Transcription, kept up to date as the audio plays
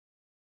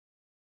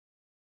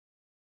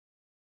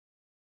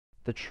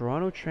The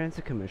Toronto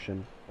Transit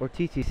Commission, or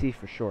TTC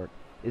for short,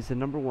 is the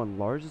 #1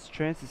 largest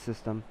transit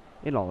system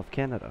in all of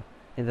Canada,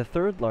 and the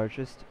 3rd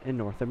largest in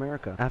North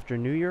America, after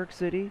New York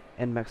City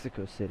and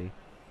Mexico City.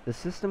 The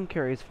system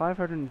carries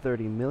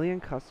 530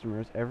 million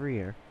customers every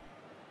year,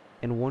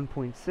 and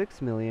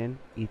 1.6 million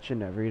each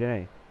and every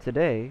day.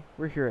 Today,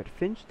 we're here at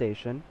Finch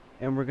Station,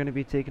 and we're going to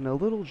be taking a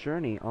little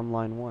journey on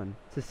Line 1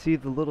 to see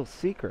the little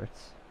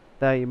secrets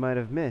that you might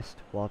have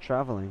missed while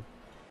traveling.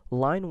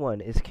 Line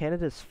 1 is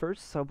Canada's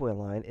first subway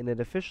line, and it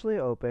officially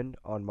opened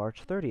on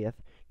March 30th,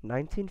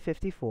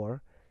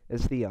 1954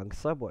 as the Yonge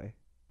Subway.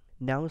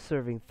 Now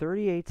serving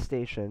 38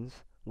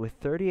 stations with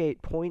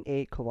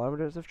 38.8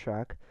 kilometers of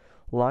track,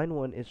 Line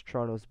 1 is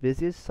Toronto's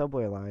busiest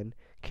subway line,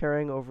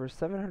 carrying over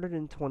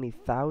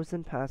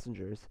 720,000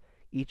 passengers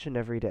each and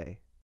every day.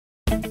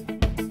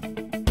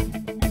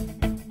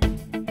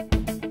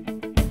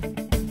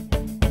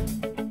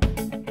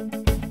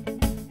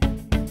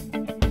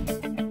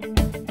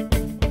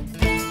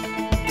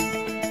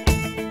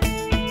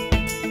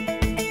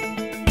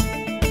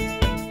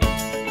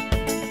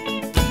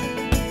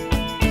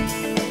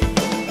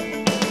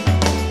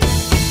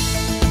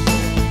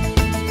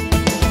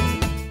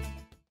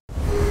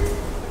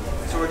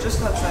 We're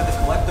just outside the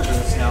collector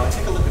booths now, and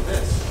take a look at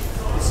this.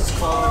 This is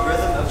called The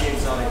Rhythm of the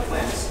Exotic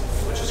Plants,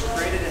 which was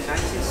created in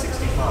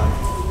 1965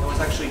 and was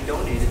actually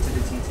donated to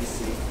the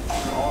TTC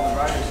for all the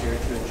riders here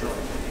to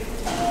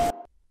enjoy.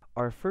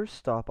 Our first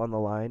stop on the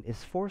line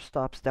is 4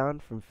 stops down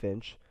from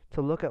Finch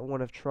to look at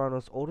one of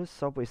Toronto's oldest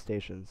subway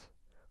stations,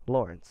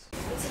 Lawrence.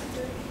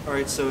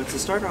 Alright, so to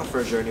start off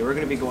our journey, we're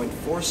going to be going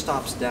 4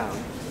 stops down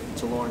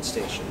to Lawrence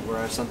Station, where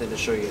I have something to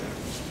show you there.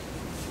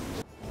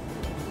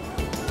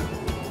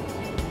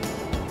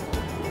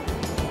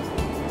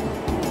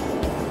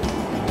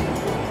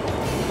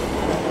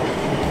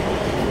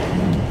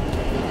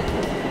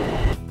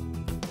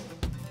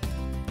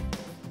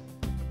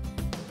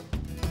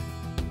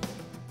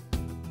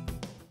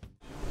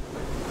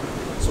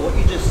 So what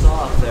you just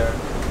saw up there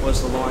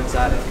was the Lawrence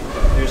attic.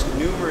 There's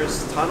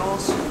numerous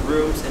tunnels,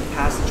 rooms, and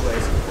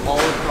passageways all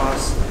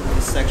across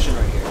this section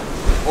right here.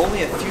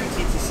 Only a few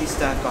TTC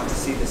staff got to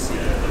see this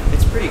secret.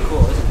 It's pretty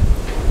cool, isn't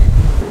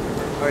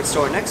it? Alright,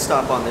 so our next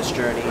stop on this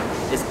journey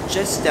is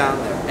just down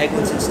there,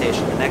 Eglinton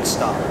Station, the next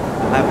stop.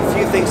 I have a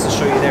few things to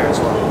show you there as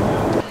well.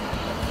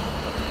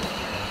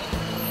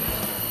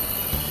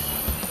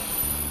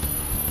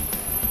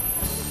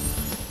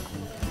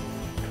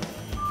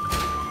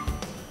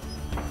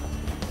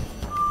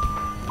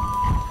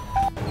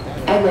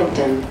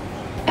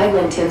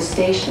 Eglinton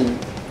Station.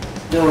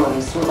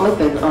 Doors will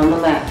open on the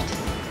left.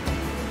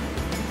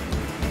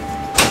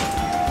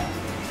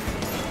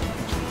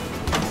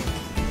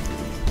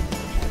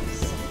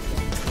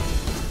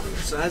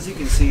 So as you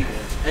can see,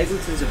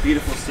 Eglinton's a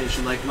beautiful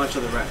station like much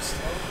of the rest.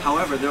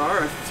 However, there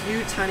are a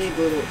few tiny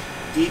little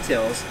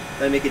details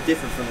that make it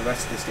different from the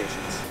rest of the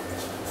stations.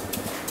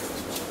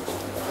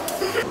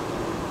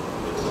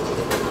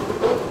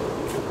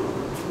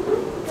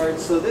 Alright,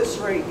 so this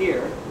right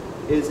here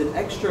is an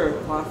extra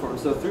platform.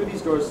 So through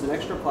these doors is an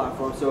extra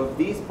platform. So if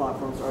these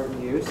platforms aren't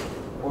in use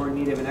or in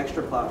need of an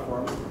extra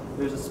platform,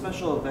 there's a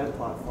special event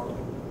platform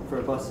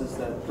for buses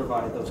that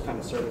provide those kind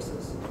of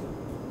services.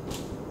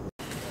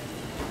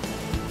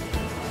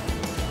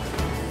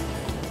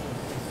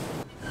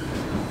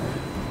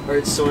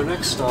 Alright, so our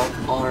next stop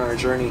on our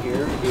journey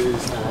here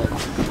is at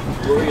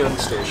Yonge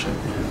Station.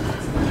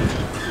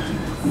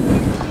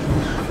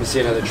 We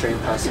see another train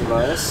passing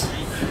by us.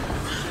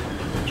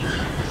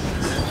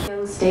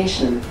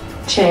 Station.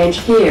 Change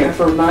here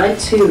for Line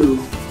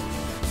 2.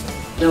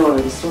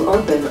 Doors will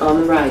open on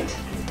the right.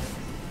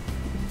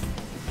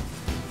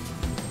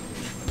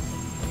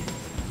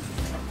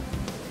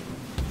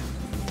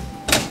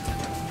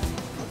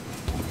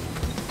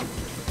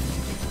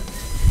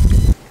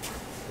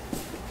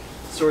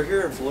 So we're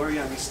here at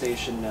Yonge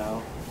Station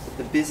now,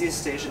 the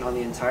busiest station on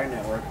the entire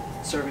network,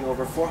 serving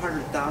over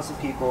 400,000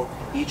 people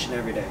each and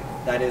every day.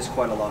 That is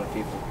quite a lot of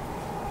people.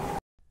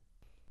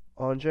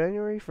 On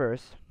January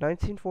 1st,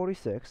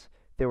 1946,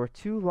 there were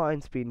 2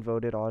 lines being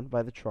voted on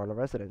by the Toronto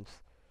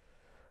residents.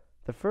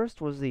 The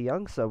first was the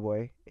Yonge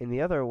Subway, and the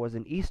other was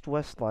an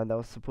east-west line that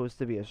was supposed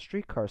to be a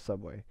streetcar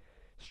subway.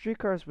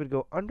 Streetcars would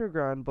go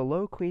underground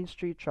below Queen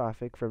Street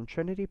traffic from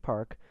Trinity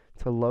Park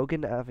to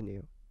Logan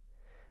Avenue.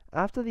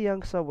 After the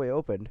Yonge Subway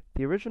opened,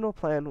 the original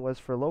plan was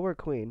for Lower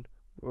Queen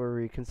were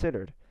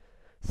reconsidered.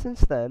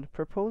 Since then,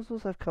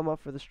 proposals have come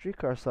up for the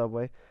streetcar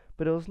subway,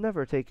 but it was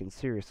never taken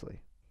seriously.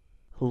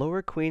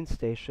 Lower Queen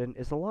Station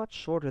is a lot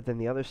shorter than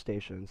the other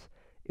stations.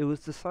 It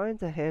was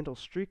designed to handle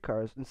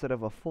streetcars instead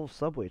of a full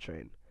subway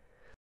train.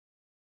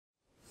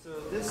 So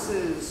this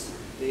is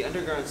the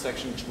underground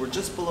section. We're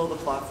just below the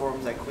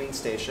platforms at Queen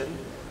Station.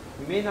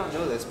 You may not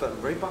know this,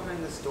 but right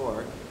behind this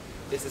door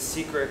is a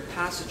secret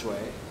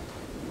passageway.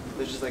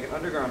 There's just like an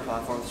underground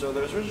platform. So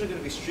there's originally going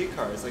to be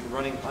streetcars like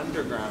running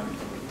underground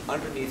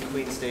underneath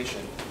Queen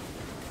Station.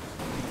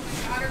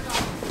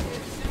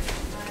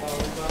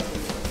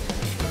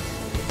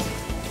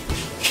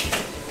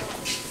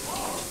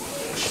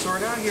 So we're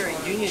now here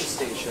at Union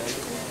Station,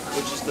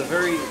 which is the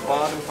very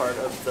bottom part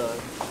of the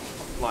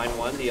line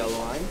 1, the yellow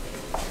line.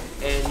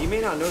 And you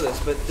may not know this,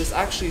 but this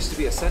actually used to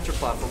be a center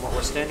platform, what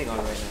we're standing on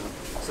right now.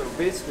 So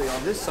basically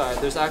on this side,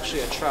 there's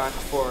actually a track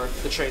for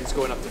the trains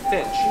going up to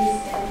Finch.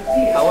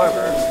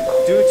 However,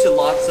 due to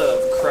lots of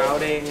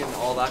crowding and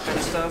all that kind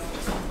of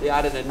stuff, they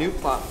added a new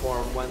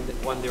platform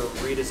when they were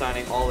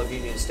redesigning all of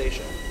Union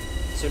Station.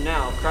 So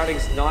now,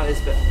 crowding's not as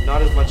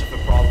much of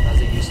a problem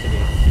as it used to be.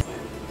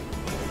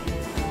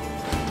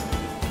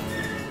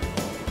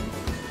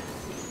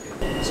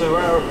 So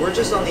we're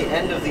just on the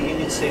end of the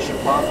Union Station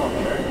platform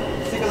here.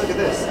 Take a look at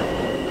this.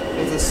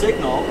 It's a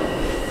signal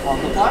on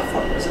the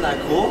platform. Isn't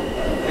that cool?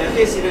 And in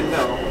case you didn't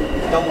know,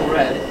 double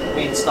red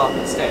means stop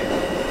and stay.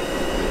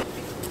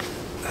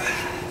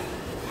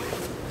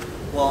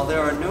 While there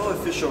are no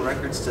official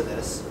records to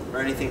this, or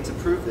anything to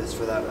prove this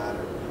for that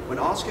matter, when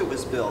Oscar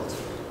was built,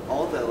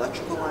 all the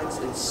electrical lines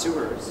and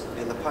sewers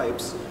and the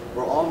pipes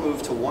were all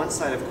moved to one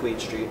side of Queen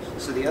Street,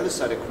 so the other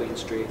side of Queen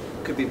Street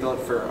could be built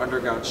for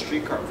underground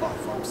streetcar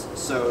platforms,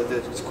 so the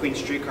Queen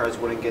streetcars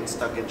wouldn't get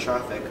stuck in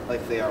traffic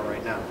like they are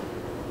right now.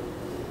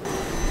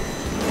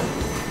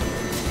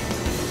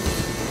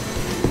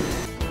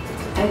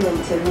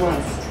 Eglinton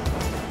West.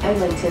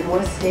 Eglinton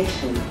West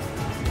Station.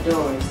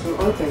 Doors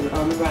will open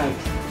on the right.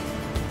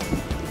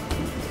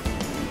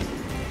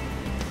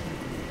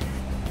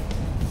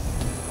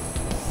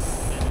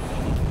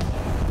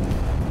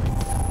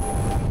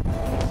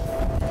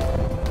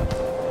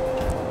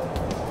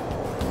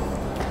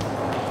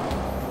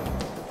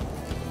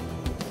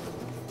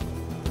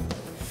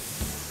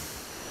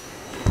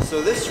 So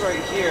this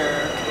right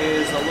here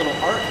is a little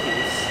art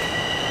piece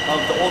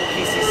of the old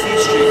PCC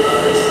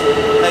streetcars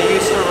that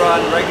used to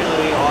run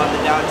regularly on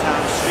the downtown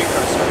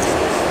streetcar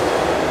services.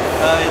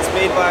 It's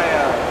made by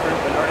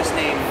an artist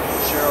named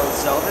Gerald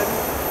Zeldin,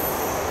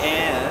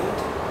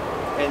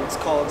 and it's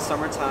called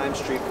Summertime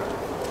Streetcar.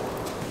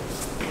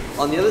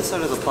 On the other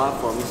side of the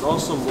platform is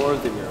also more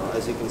of the mural,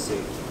 as you can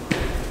see.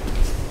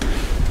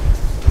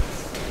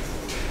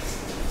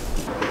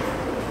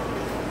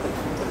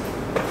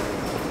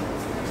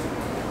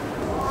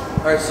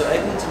 Alright, so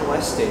Eglinton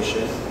West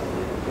Station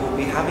will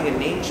be having a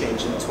name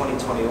change in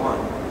 2021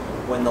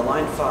 when the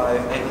Line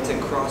 5 Eglinton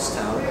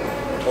Crosstown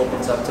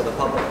opens up to the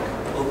public.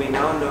 It will be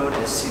now known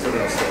as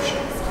Cedardale Station.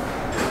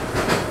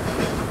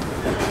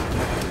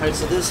 Alright,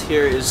 so this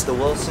here is the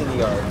Wilson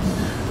Yard.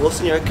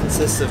 Wilson Yard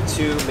consists of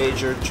two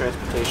major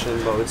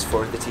transportation modes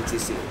for the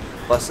TTC,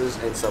 buses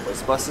and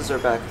subways. Buses are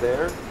back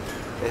there.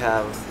 They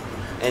have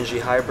NG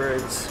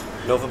hybrids,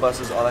 Nova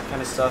buses, all that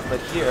kind of stuff, but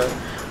here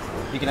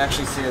you can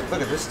actually see it.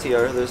 Look at this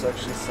TR. There's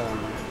actually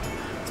some.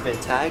 It's been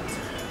tagged.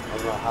 I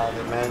don't know how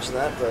they managed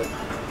that, but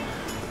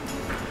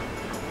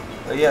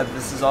yeah,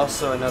 this is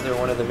also another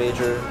one of the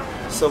major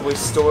subway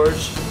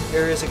storage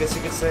areas, I guess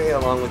you could say,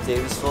 along with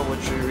Davisville,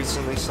 which we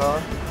recently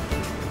saw.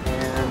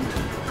 And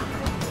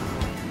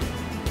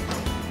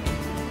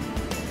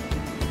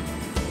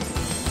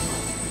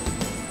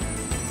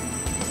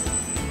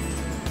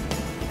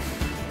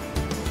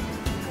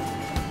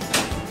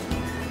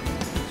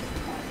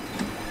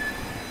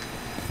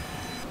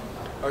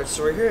alright,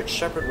 so we're here at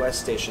Shepherd West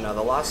Station now,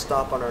 the last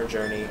stop on our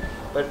journey.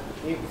 But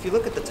if you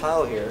look at the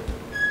tile here,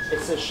 it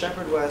says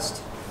Shepherd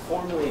West,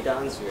 formerly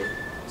Downsview.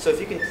 So if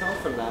you can tell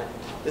from that,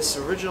 this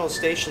original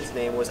station's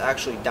name was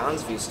actually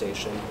Downsview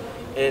Station,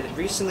 and it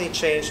recently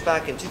changed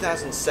back in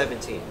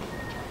 2017.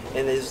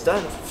 And it is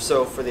done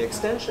so for the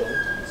extension,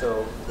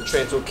 so the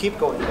trains will keep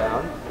going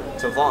down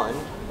to Vaughan,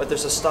 but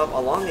there's a stop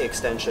along the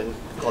extension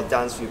called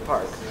Downsview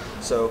Park.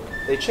 So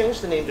they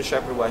changed the name to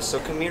Shepherd West so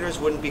commuters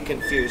wouldn't be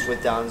confused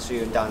with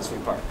Downsview and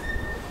Downsview Park.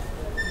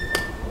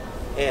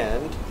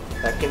 And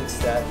that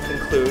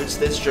concludes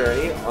this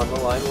journey on the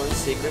Line 1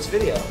 Secrets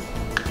video.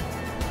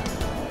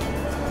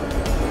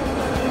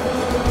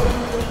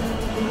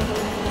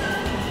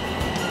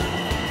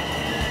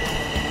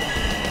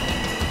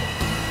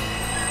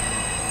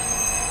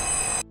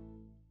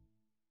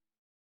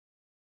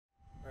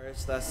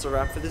 So that's the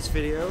wrap for this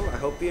video. I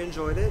hope you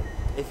enjoyed it.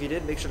 If you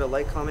did, make sure to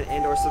like, comment,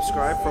 and or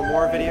subscribe for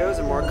more videos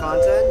and more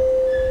content.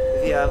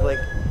 If you have like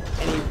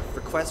any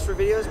requests for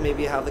videos,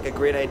 maybe you have like a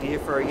great idea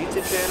for our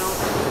YouTube channel,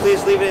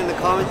 please leave it in the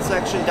comment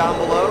section down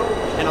below,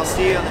 and I'll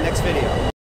see you on the next video.